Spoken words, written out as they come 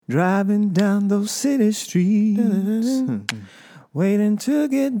Driving down those city streets, waiting to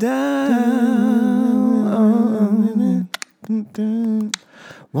get down.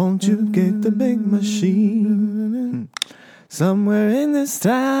 Won't you get the big machine somewhere in this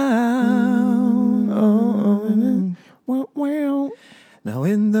town? Now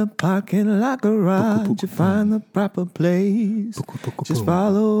in the parking lot garage, you find the proper place. Just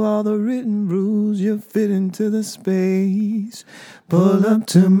follow all the written rules, you'll fit into the space. Pull up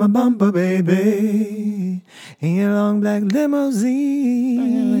to my bumper, baby, in your long black limousine.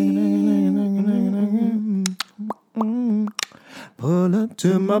 Pull up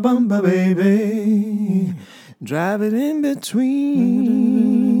to my bumper, baby, drive it in between.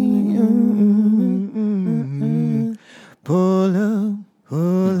 Pull up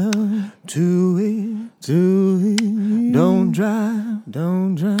to it. Don't drive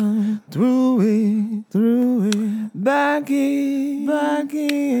through it. Back in,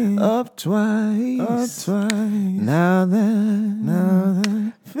 up twice. Now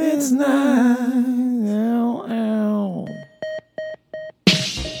that fits nice. Ow.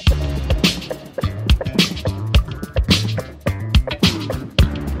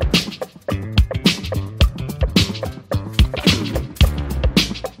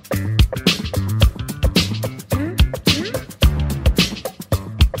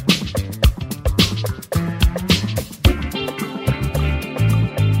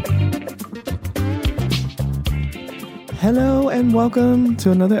 Hello and welcome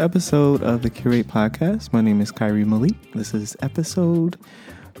to another episode of the Curate Podcast. My name is Kyrie Malik. This is episode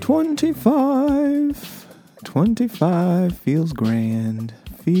 25. 25 feels grand.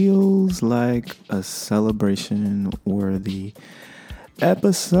 Feels like a celebration worthy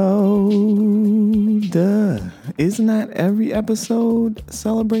episode. Isn't not every episode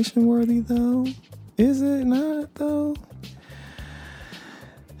celebration worthy though? Is it not though?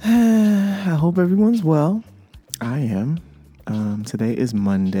 I hope everyone's well. I am. Today is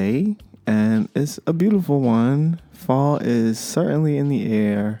Monday, and it's a beautiful one. Fall is certainly in the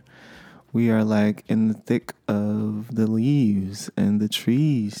air. We are like in the thick of the leaves and the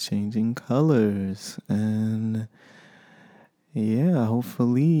trees changing colors. And yeah,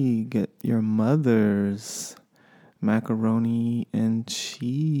 hopefully get your mother's macaroni and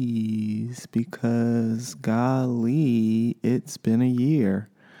cheese because golly, it's been a year.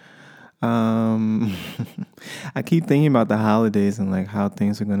 I keep thinking about the holidays and like how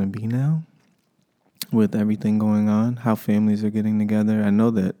things are going to be now with everything going on, how families are getting together. I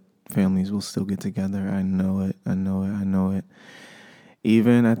know that families will still get together. I know it.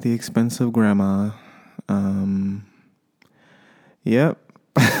 Even at the expense of grandma. Yep.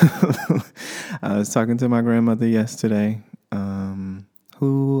 I was talking to my grandmother yesterday,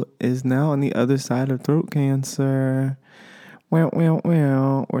 who is now on the other side of throat cancer. Well,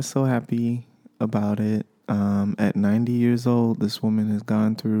 we're so happy about it. At 90 years old, this woman has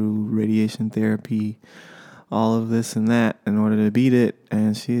gone through radiation therapy, all of this and that in order to beat it,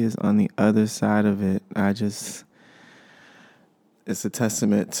 and she is on the other side of it. It's a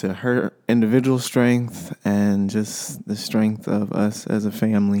testament to her individual strength and just the strength of us as a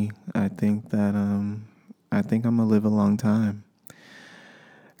family. I think I'm gonna live a long time.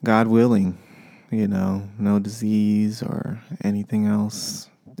 God willing. No disease or anything else.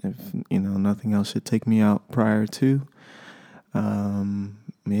 If, nothing else should take me out prior to.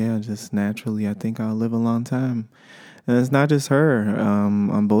 Just naturally, I think I'll live a long time. And it's not just her.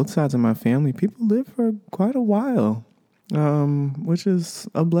 On both sides of my family, people live for quite a while, which is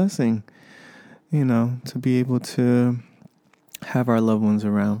a blessing, to be able to have our loved ones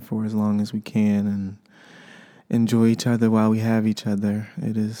around for as long as we can and enjoy each other while we have each other.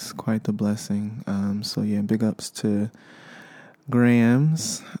 It is quite the blessing. Big ups to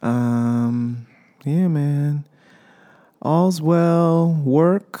Grams. Man. All's well.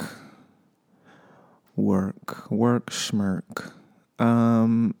 Work, schmirk.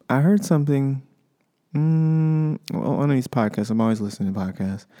 I heard something on one of these podcasts. I'm always listening to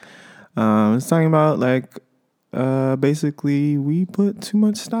podcasts. It's talking about basically, we put too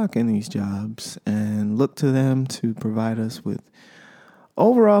much stock in these jobs and look to them to provide us with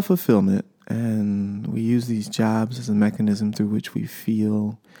overall fulfillment. And we use these jobs as a mechanism through which we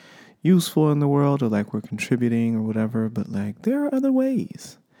feel useful in the world or like we're contributing or whatever. But there are other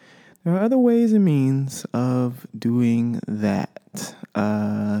ways. There are other ways and means of doing that.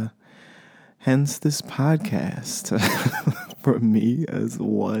 Hence this podcast for me as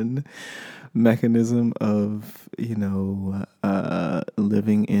one mechanism of,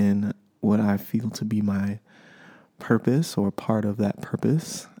 living in what I feel to be my purpose or part of that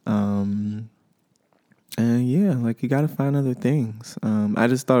purpose. And yeah, like you got to find other things. I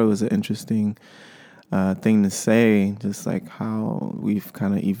just thought it was an interesting thing to say, just like how we've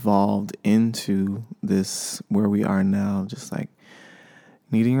kind of evolved into this where we are now, just like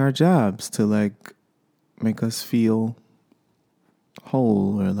needing our jobs to like make us feel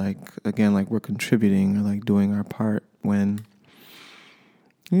whole, or like, again, like we're contributing or like doing our part, when,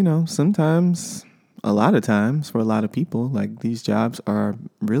 sometimes, a lot of times, for a lot of people, like these jobs are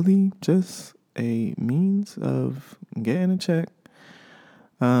really just a means of getting a check.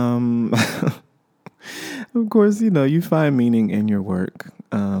 Of course, you find meaning in your work,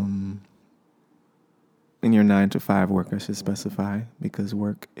 in your 9 to 5 work, I should specify, because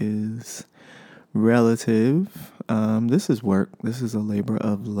work is relative. This is work. This is a labor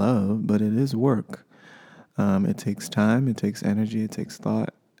of love, but it is work. It takes time, it takes energy, it takes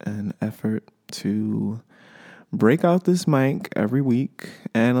thought and effort to break out this mic every week,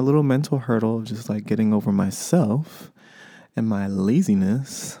 and a little mental hurdle of just like getting over myself and my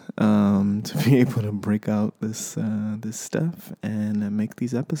laziness, to be able to break out this stuff and make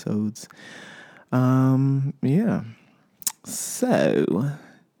these episodes. Yeah. So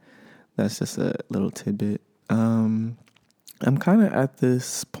that's just a little tidbit. I'm kind of at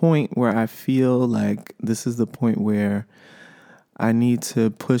this point where I feel like this is the point where I need to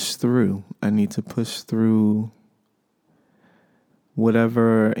push through. I need to push through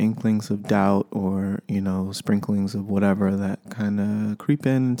whatever inklings of doubt or, sprinklings of whatever that kind of creep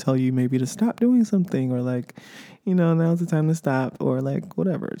in and tell you maybe to stop doing something, or like, now's the time to stop, or like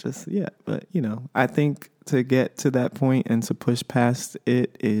whatever. Just, yeah. But, I think to get to that point and to push past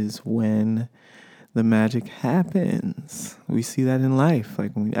it is when the magic happens. We see that in life.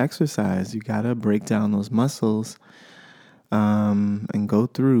 Like when we exercise, you got to break down those muscles, and go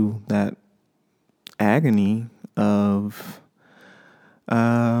through that agony of,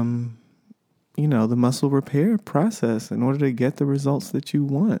 the muscle repair process in order to get the results that you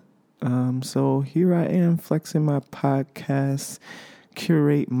want. So here I am flexing my podcast,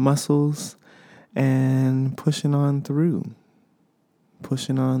 curate muscles, and pushing on through.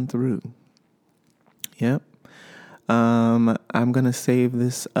 Yep. I'm going to save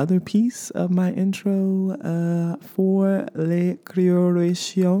this other piece of my intro for la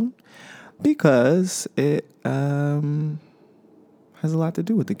curation, because it has a lot to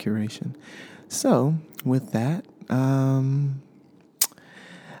do with the curation. So, with that,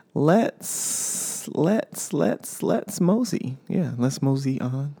 let's mosey. Yeah, let's mosey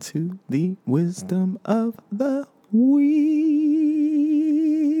on to the wisdom of the week.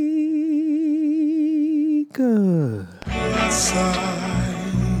 In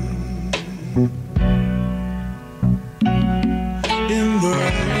the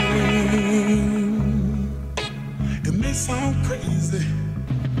rain, it may sound crazy.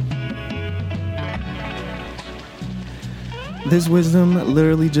 This wisdom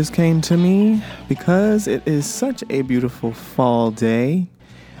literally just came to me because it is such a beautiful fall day.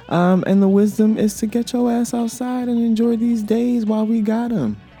 And the wisdom is to get your ass outside and enjoy these days while we got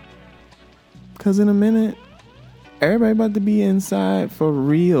them. Because in a minute, everybody about to be inside for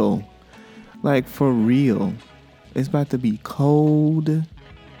real. Like, for real. It's about to be cold.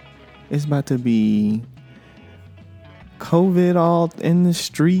 It's about to be COVID all in the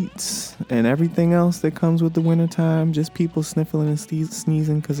streets and everything else that comes with the wintertime. Just people sniffling and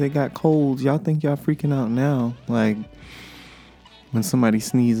sneezing because they got colds. Y'all think y'all freaking out now. Like, when somebody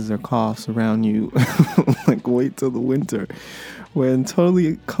sneezes or coughs around you, like, wait till the winter. When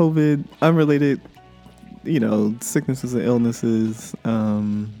totally COVID, unrelated, sicknesses and illnesses,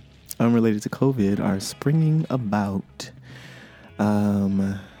 unrelated to COVID, are springing about.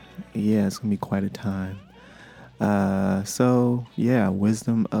 Yeah, it's gonna be quite a time. So yeah,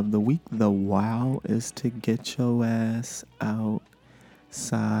 wisdom of the week. The wow is to get your ass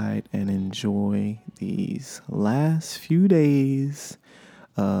outside and enjoy these last few days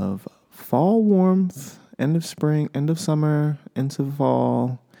of fall warmth, end of spring, end of summer, into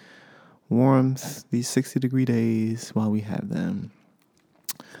fall warmth, these 60-degree days while we have them.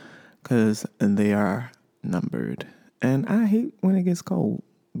 Because they are numbered. And I hate when it gets cold.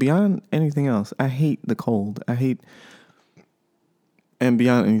 Beyond anything else, I hate the cold. And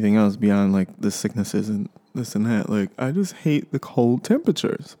beyond anything else, beyond like the sicknesses and this and that, like I just hate the cold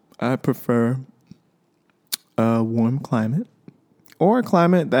temperatures. I prefer a warm climate, or a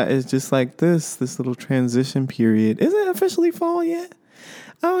climate that is just like this little transition period. Is it officially fall yet?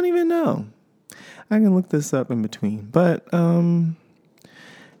 I don't even know. I can look this up in between. But,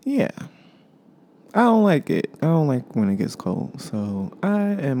 yeah. I don't like it. I don't like when it gets cold. So I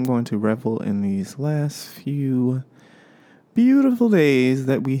am going to revel in these last few beautiful days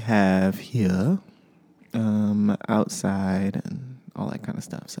that we have here. outside and all that kind of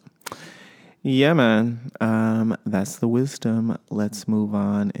stuff. So, yeah, man, that's the wisdom. Let's move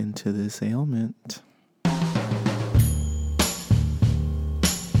on into this ailment.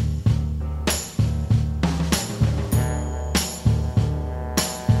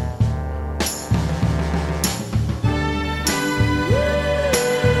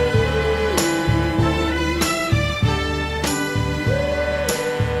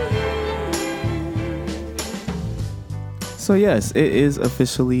 So yes, it is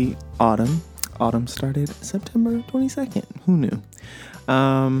officially autumn. Autumn started September 22nd. Who knew?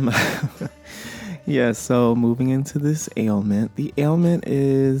 Yeah, so moving into this ailment. The ailment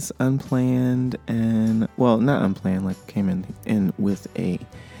is unplanned and, well, not unplanned, like came in with a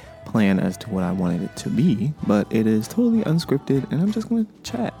plan as to what I wanted it to be, but it is totally unscripted and I'm just going to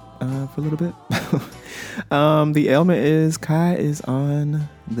chat for a little bit. The ailment is Kai is on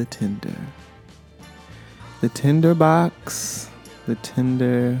the Tinder. The Tinder box, the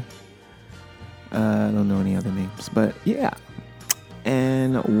Tinder, I don't know any other names, but yeah.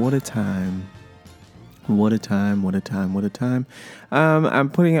 And what a time. What a time, what a time, what a time. I'm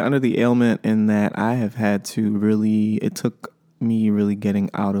putting it under the ailment in that I have had to really, it took me really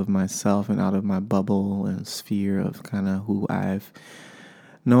getting out of myself and out of my bubble and sphere of kind of who I've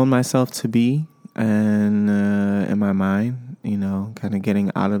known myself to be and in my mind, you know, kind of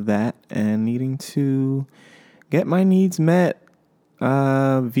getting out of that and needing to get my needs met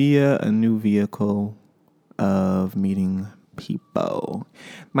via a new vehicle of meeting people.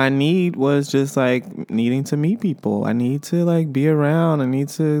 My need was just like needing to meet people. I need to like be around. I need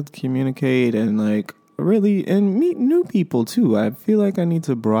to communicate and like really and meet new people too. I feel like I need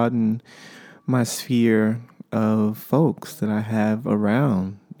to broaden my sphere of folks that I have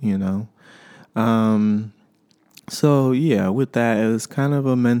around, you know. So yeah, with that, it was kind of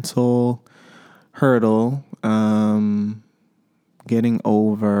a mental hurdle. Getting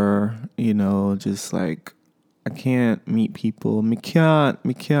over, you know, just like I can't meet people. Me can't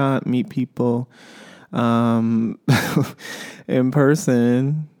meet people in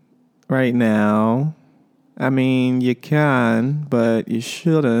person right now. I mean, you can, but you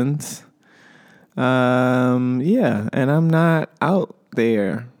shouldn't. Yeah, and I'm not out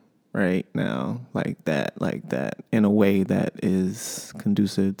there right now like that, in a way that is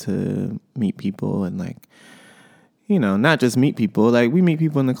conducive to meet people and like, you know, not just meet people. Like, we meet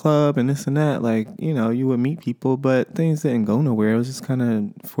people in the club and this and that. Like, you know, you would meet people, but things didn't go nowhere. It was just kind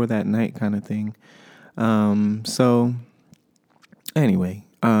of for that night kind of thing. So, anyway,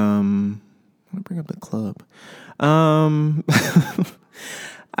 I'm going to bring up the club.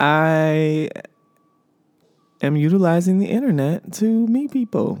 I am utilizing the internet to meet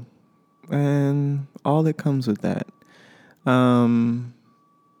people and all that comes with that.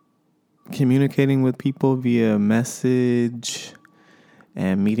 Communicating with people via message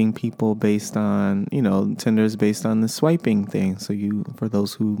and meeting people based on, you know, Tinder's based on the swiping thing. So you, for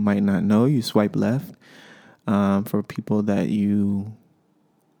those who might not know, you swipe left. For people that you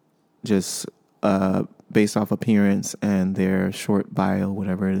just, based off appearance and their short bio,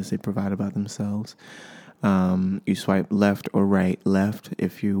 whatever it is they provide about themselves, you swipe left or right. Left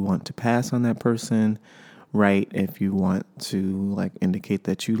if you want to pass on that person, right if you want to like indicate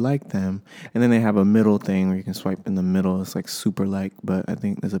that you like them, and then they have a middle thing where you can swipe in the middle. It's like super like, but I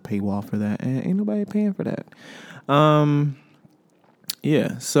think there's a paywall for that and ain't nobody paying for that.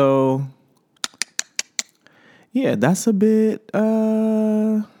 Yeah, so yeah, that's a bit it's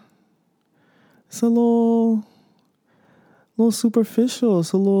a little superficial.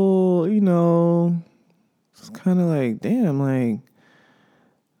 It's a little, you know, it's kind of like, damn, like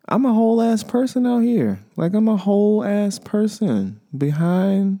I'm a whole ass person out here. Like, I'm a whole ass person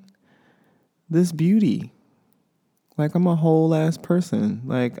behind this beauty. Like, I'm a whole ass person.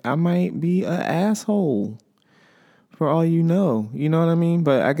 Like, I might be an asshole for all you know. You know what I mean?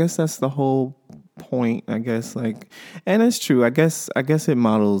 But I guess that's the whole point, I guess. Like, and it's true. I guess it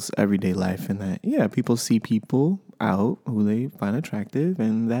models everyday life in that, yeah, people see people out who they find attractive,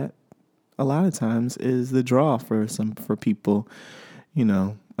 and that a lot of times is the draw for people, you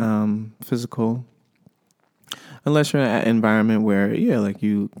know. Physical, unless you're in an environment where, yeah, like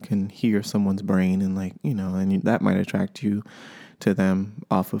you can hear someone's brain and like, you know, and that might attract you to them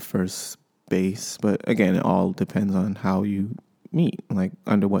off of first base. But again, it all depends on how you meet, like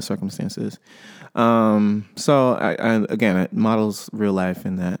under what circumstances. So I again, it models real life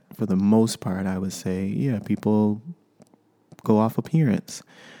in that for the most part, I would say, yeah, people go off appearance.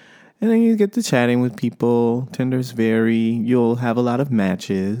 And then you get to chatting with people. Tinder's you'll have a lot of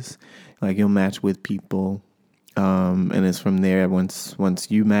matches. Like, you'll match with people And it's from there, once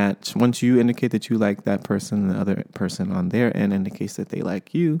you match, once you indicate that you like that person, the other person on their end indicates that they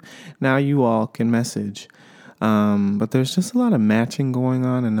like you, now you all can message. But there's just a lot of matching going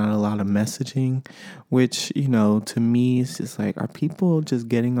on and not a lot of messaging, which, to me, it's just like, are people just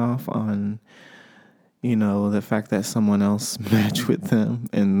getting off on, the fact that someone else matched with them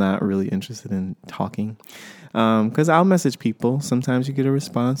and not really interested in talking? Because I'll message people. Sometimes you get a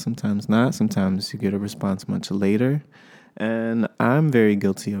response, sometimes not. Sometimes you get a response much later. And I'm very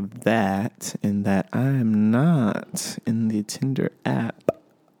guilty of that, in that I am not in the Tinder app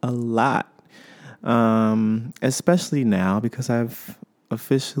a lot. Especially now, because I've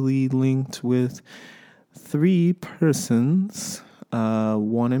officially linked with 3 persons,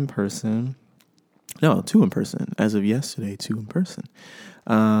 1 in person. No, 2 in person. As of yesterday, 2 in person.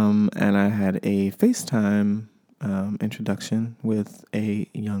 And I had a FaceTime introduction with a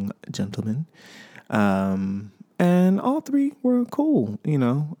young gentleman. And all 3 were cool.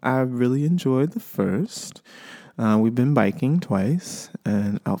 I really enjoyed the first. We've been biking twice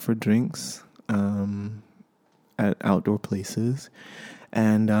and out for drinks at outdoor places.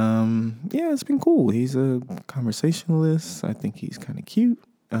 And it's been cool. He's a conversationalist. I think he's kind of cute.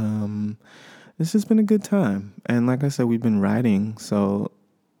 It's just been a good time. And like I said, we've been riding. So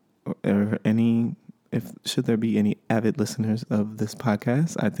should there be any avid listeners of this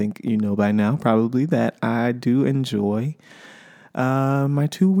podcast, I think by now probably that I do enjoy my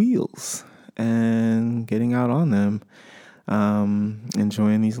 2 wheels and getting out on them.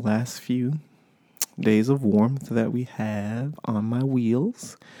 Enjoying these last few days of warmth that we have on my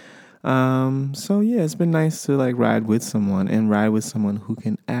wheels. It's been nice to ride with someone who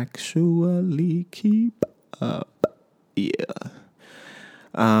can actually keep up. Yeah.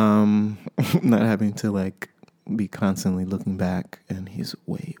 Not having to be constantly looking back, and he's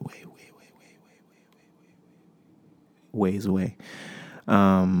ways away.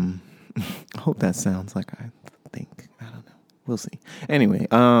 I hope that sounds like I think. I don't know. We'll see. Anyway,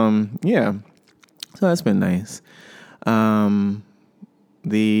 so that's been nice.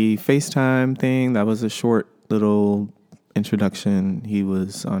 The FaceTime thing, that was a short little introduction. He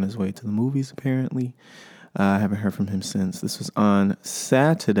was on his way to the movies, apparently. I haven't heard from him since. This was on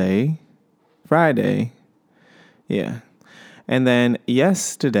Friday. Yeah. And then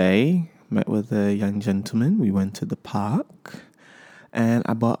yesterday, met with a young gentleman. We went to the park, and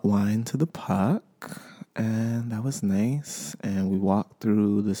I bought wine to the park, and that was nice. And we walked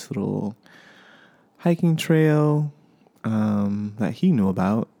through this little hiking trail that he knew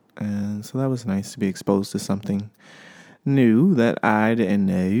about. And so that was nice to be exposed to something new that I didn't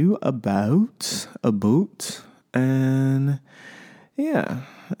know about a boat. And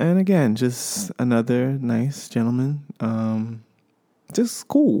and again, just another nice gentleman. Just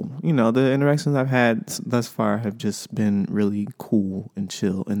cool. The interactions I've had thus far have just been really cool and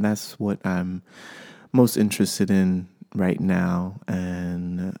chill, and that's what I'm most interested in right now,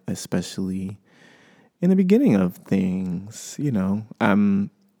 and especially in the beginning of things.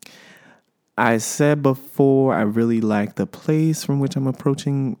 I said before, I really like the place from which I'm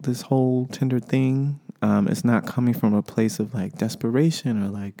approaching this whole Tinder thing. It's not coming from a place of desperation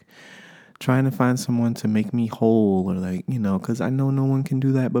or trying to find someone to make me whole, or because I know no one can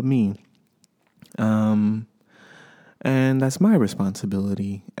do that but me. And that's my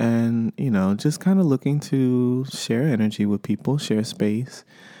responsibility. And, just kind of looking to share energy with people, share space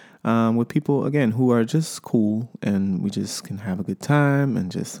with people, again, who are just cool, and we just can have a good time,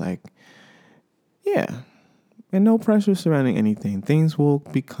 and just and no pressure surrounding anything. Things will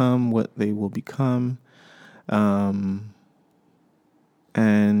become what they will become. And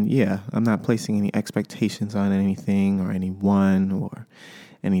I'm not placing any expectations on anything or anyone or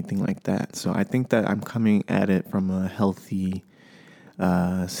anything like that. So I think that I'm coming at it from a healthy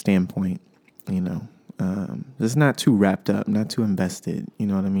standpoint, just not too wrapped up, not too invested, you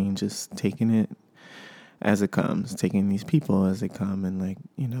know what I mean? Just taking it as it comes, taking these people as they come, and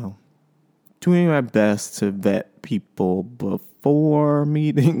doing my best to vet people before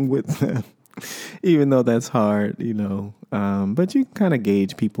meeting with them. Even though that's hard, but you can kind of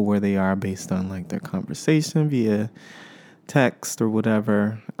gauge people where they are based on their conversation via text or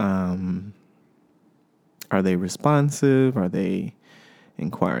whatever. Are they responsive? Are they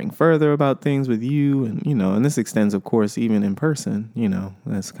inquiring further about things with you? And, and this extends, of course, even in person,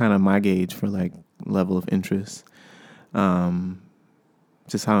 that's kind of my gauge for level of interest.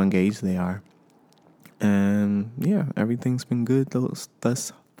 Just how engaged they are. And everything's been good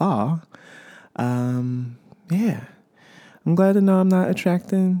thus far. I'm glad to know I'm not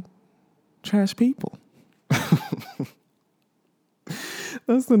attracting trash people.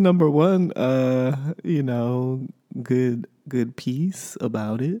 That's the number one, good piece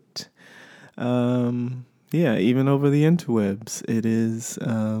about it. Yeah, even over the interwebs, it is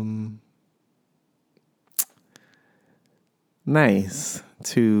nice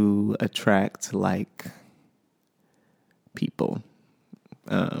to attract like people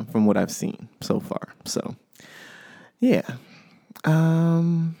from what I've seen so far. So, yeah.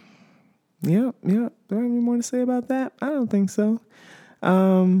 Yeah. Do I have any more to say about that? I don't think so.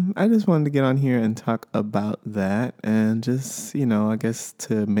 I just wanted to get on here and talk about that and just, I guess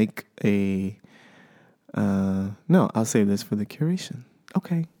to make a, no, I'll save this for the curation.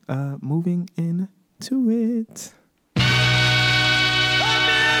 Okay. Moving into it.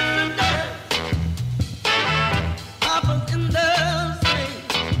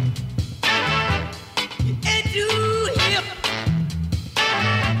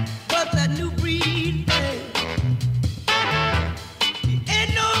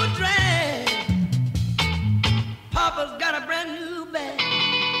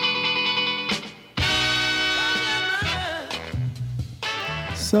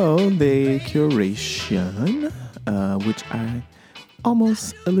 So the curation, which I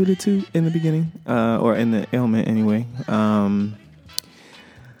almost alluded to in the beginning, or in the ailment anyway.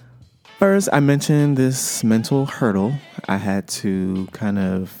 First, I mentioned this mental hurdle I had to kind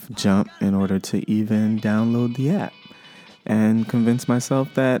of jump in order to even download the app and convince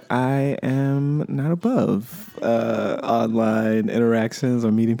myself that I am not above online interactions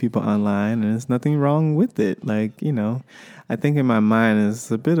or meeting people online, and there's nothing wrong with it. Like, I think in my mind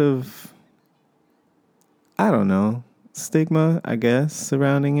is a bit of, I don't know, stigma, I guess,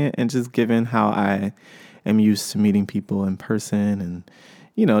 surrounding it, and just given how I am used to meeting people in person and,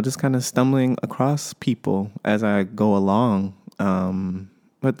 just kind of stumbling across people as I go along.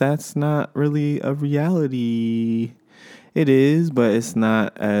 But that's not really a reality. It is, but it's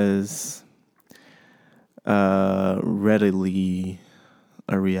not as readily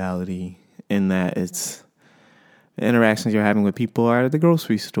a reality in that it's the interactions you're having with people are at the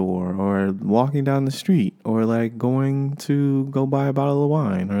grocery store or walking down the street or like going to go buy a bottle of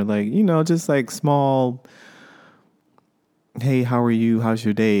wine or like, just like small, hey, how are you? How's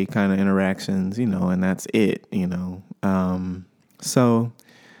your day? Kind of interactions, and that's it, So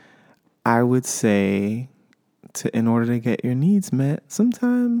I would say in order to get your needs met,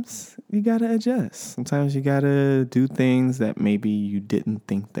 sometimes you got to adjust. Sometimes you got to do things that maybe you didn't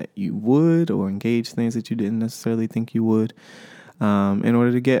think that you would, or engage things that you didn't necessarily think you would, in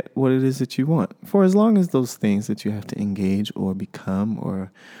order to get what it is that you want. For as long as those things that you have to engage or become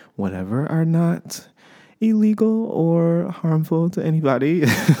or whatever are not illegal or harmful to anybody,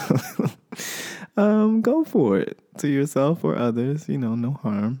 go for it, to yourself or others, no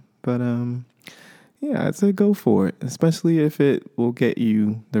harm. But yeah, I'd say go for it, especially if it will get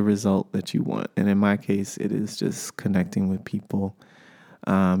you the result that you want. And in my case, it is just connecting with people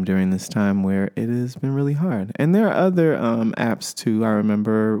during this time where it has been really hard. And there are other apps too. I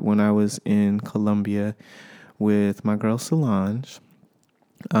remember when I was in Colombia with my girl Solange,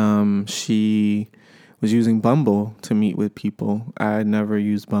 she was using Bumble to meet with people. I had never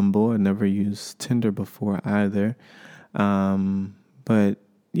used Bumble. I'd never used Tinder before either. But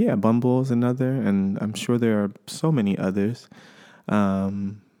yeah, Bumble is another, and I'm sure there are so many others,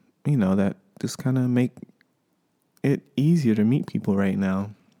 that just kind of make it easier to meet people right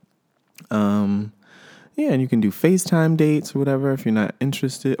now. Yeah, and you can do FaceTime dates or whatever if you're not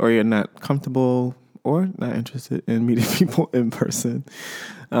interested or you're not comfortable or not interested in meeting people in person.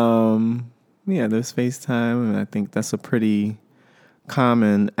 Yeah, there's FaceTime, and I think that's a pretty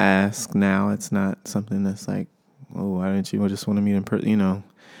common ask now. It's not something that's like, oh, why didn't you just want to meet in person,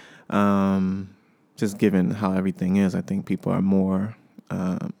 just given how everything is, I think people are more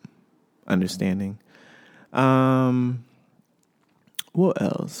understanding. What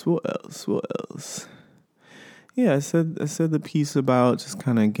else? Yeah, I said the piece about just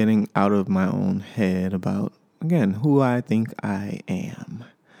kind of getting out of my own head about, again, who I think I am.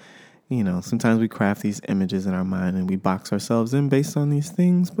 Sometimes we craft these images in our mind and we box ourselves in based on these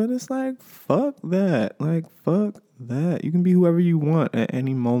things, but it's like, fuck that. Like, fuck that. You can be whoever you want at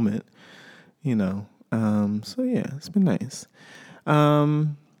any moment, So yeah, it's been nice.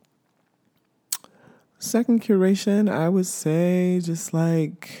 Second curation, I would say just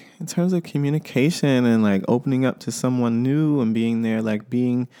like in terms of communication and like opening up to someone new and being there,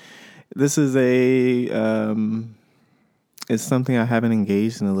 this is it's something I haven't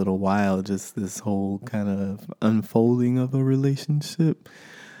engaged in a little while, just this whole kind of unfolding of a relationship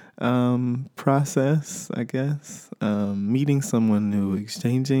process, I guess. Meeting someone new,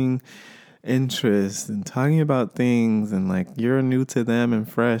 exchanging interest and talking about things, and like you're new to them and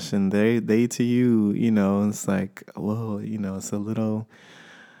fresh, and they to you, it's like, whoa, it's a little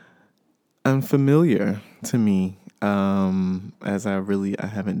unfamiliar to me. As I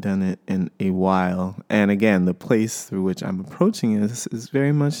haven't done it in a while. And again, the place through which I'm approaching is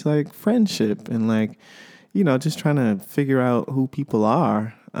very much like friendship and like, just trying to figure out who people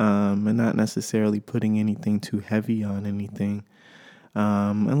are, and not necessarily putting anything too heavy on anything.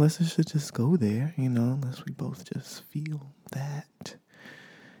 Unless it should just go there, unless we both just feel that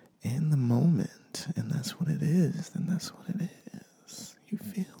in the moment. And that's what it is. Then that's what it is. You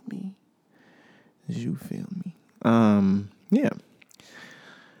feel me? You feel me? Yeah.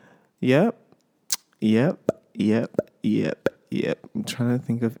 Yep. I'm trying to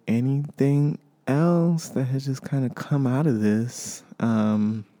think of anything else that has just kind of come out of this.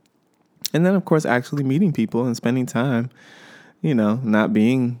 And then, of course, actually meeting people and spending time, not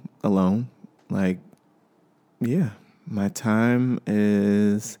being alone. Like, yeah, my time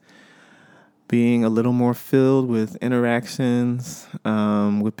is being a little more filled with interactions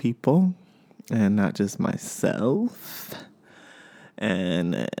with people and not just myself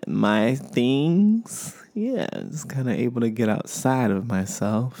and my things. Yeah, just kind of able to get outside of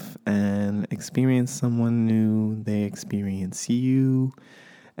myself and experience someone new. They experience you.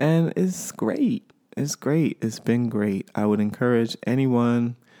 And it's great. It's great. It's been great. I would encourage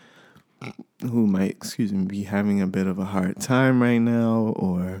anyone who might, be having a bit of a hard time right now,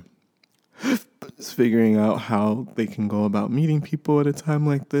 or just figuring out how they can go about meeting people at a time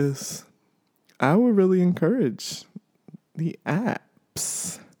like this. I would really encourage the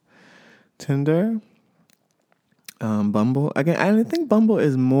apps. Tinder, Bumble. Again, I think Bumble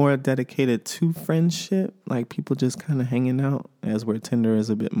is more dedicated to friendship, like people just kind of hanging out, as where Tinder is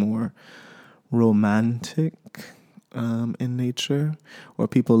a bit more romantic in nature, or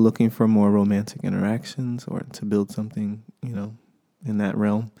people looking for more romantic interactions or to build something, in that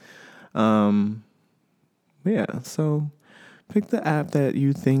realm. Yeah, so pick the app that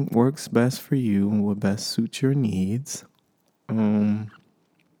you think works best for you and will best suit your needs.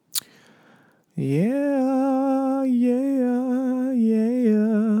 Yeah.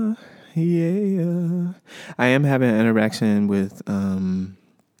 I am having an interaction with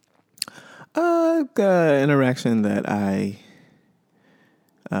interaction that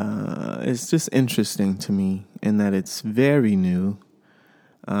it's just interesting to me in that it's very new.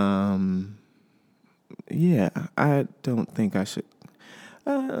 Yeah, I don't think I should.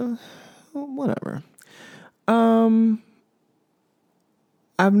 Whatever.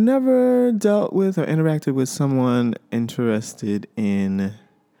 I've never dealt with or interacted with someone interested in,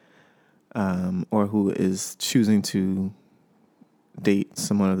 or who is choosing to date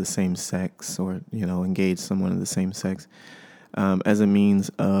someone of the same sex, or, engage someone of the same sex, as a means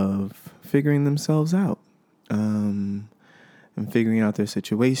of figuring themselves out, and figuring out their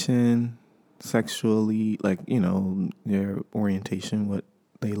situation sexually, like, their orientation, what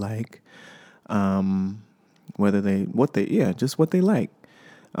they like, what they like.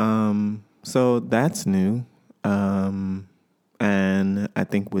 So that's new. And I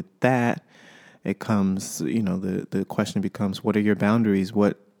think with that, it comes, the question becomes, what are your boundaries?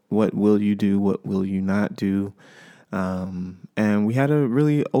 What will you do? What will you not do? And we had a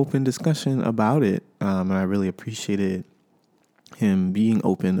really open discussion about it. And I really appreciated him being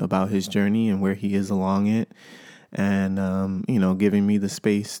open about his journey and where he is along it. And, giving me the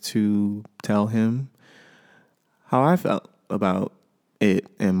space to tell him how I felt about it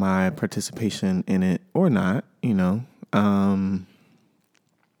and my participation in it or not,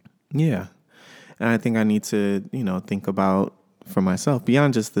 yeah. And I think I need to, think about for myself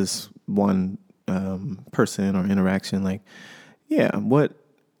beyond just this one person or interaction. Like, yeah, what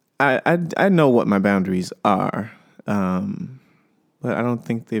I know what my boundaries are, but I don't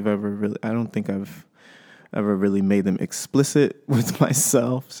think I've ever really made them explicit with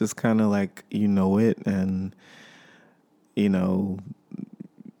myself. It's just kind of like, it, and you know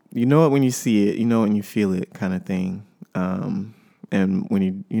it when you see it, when you feel it, kind of thing. And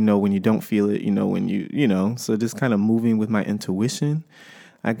when when you don't feel it, when so just kind of moving with my intuition,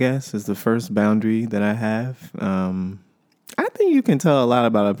 I guess, is the first boundary that I have. I think you can tell a lot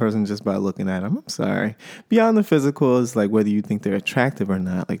about a person just by looking at them. I'm sorry. Beyond the physical is like whether you think they're attractive or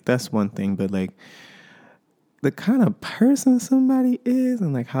not. Like, that's one thing, but like the kind of person somebody is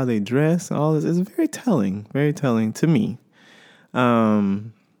and like how they dress and all this is very telling to me.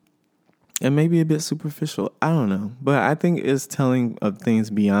 And maybe a bit superficial. I don't know. But I think it's telling of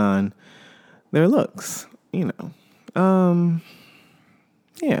things beyond their looks, Yeah.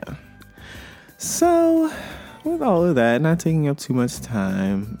 So, with all of that, not taking up too much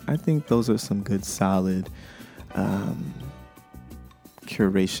time, I think those are some good, solid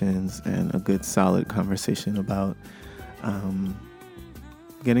curations and a good, solid conversation about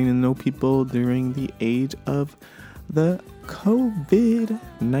getting to know people during the age of the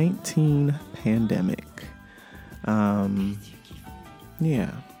COVID-19 pandemic.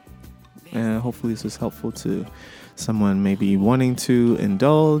 Yeah. And hopefully this is helpful to someone maybe wanting to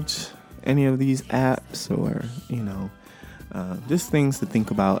indulge any of these apps, or, just things to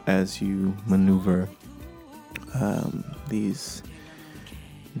think about as you maneuver these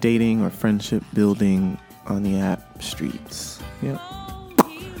dating or friendship building on the app streets. Yep.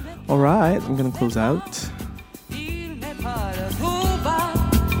 All right, I'm gonna close out.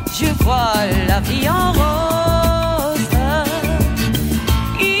 Je vois la vie en rose.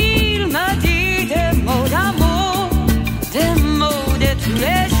 Il m'a dit des mots d'amour, des mots de tous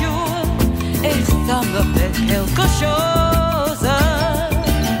les jours, et ça me fait quelque chose.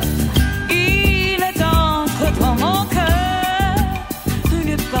 Il est encore dans mon cœur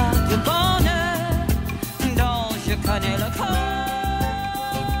une part de bonheur dont je connais le cœur.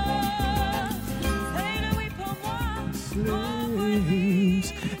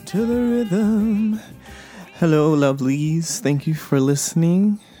 To the rhythm. Hello, lovelies. Thank you for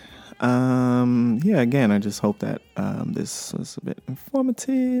listening. Again, I just hope that this was a bit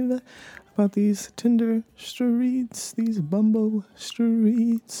informative about these Tinder streets, these Bumble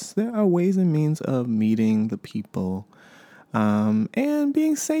streets. There are ways and means of meeting the people and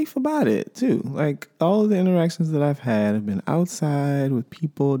being safe about it too. Like, all of the interactions that I've had have been outside with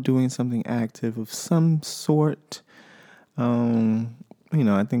people doing something active of some sort.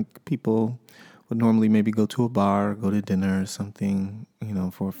 I think people would normally maybe go to a bar, go to dinner or something,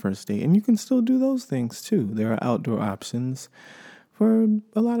 for a first date. And you can still do those things too. There are outdoor options for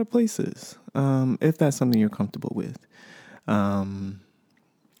a lot of places, if that's something you're comfortable with.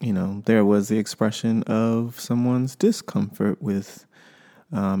 There was the expression of someone's discomfort with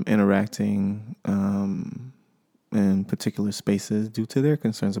interacting in particular spaces due to their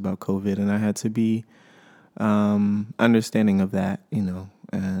concerns about COVID. And I had to be understanding of that,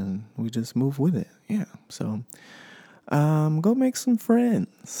 and we just move with it. Yeah. So, go make some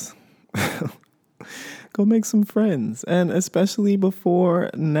friends. Go make some friends. And especially before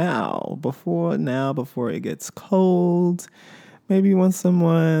it gets cold, maybe you want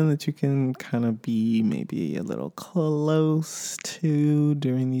someone that you can kind of be maybe a little close to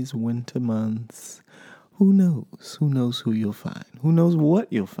during these winter months. Who knows? Who knows who you'll find? Who knows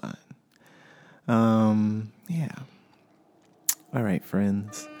what you'll find? All right,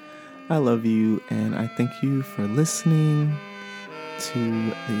 friends. I love you, and I thank you for listening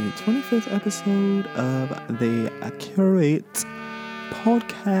to the 25th episode of the Curate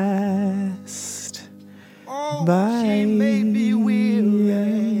Podcast. Bye. She may be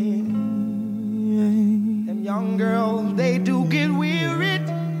weary. Them young girls, they do get wearied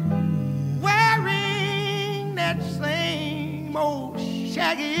wearing that same old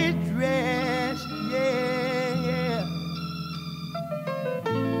shaggy dress. Yeah.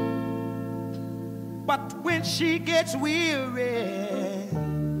 But when she gets weary,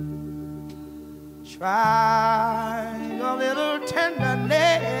 try a little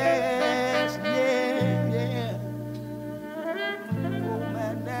tenderness. Yeah. Oh,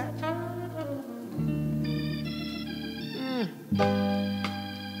 man, that.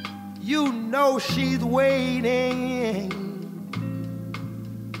 You know she's waiting,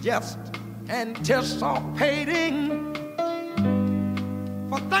 just anticipating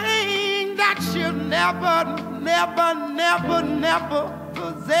for things that she'll never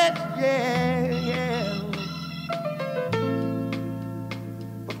possess. Yeah.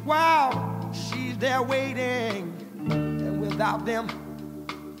 But while she's there waiting, and without them,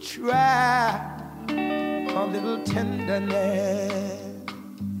 try a little tenderness.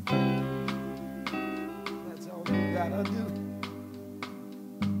 That's all you gotta do.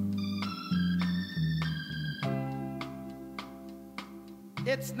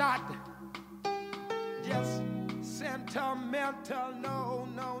 It's not just sentimental, no.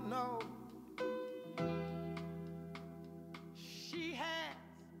 She has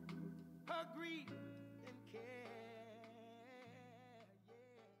agreed.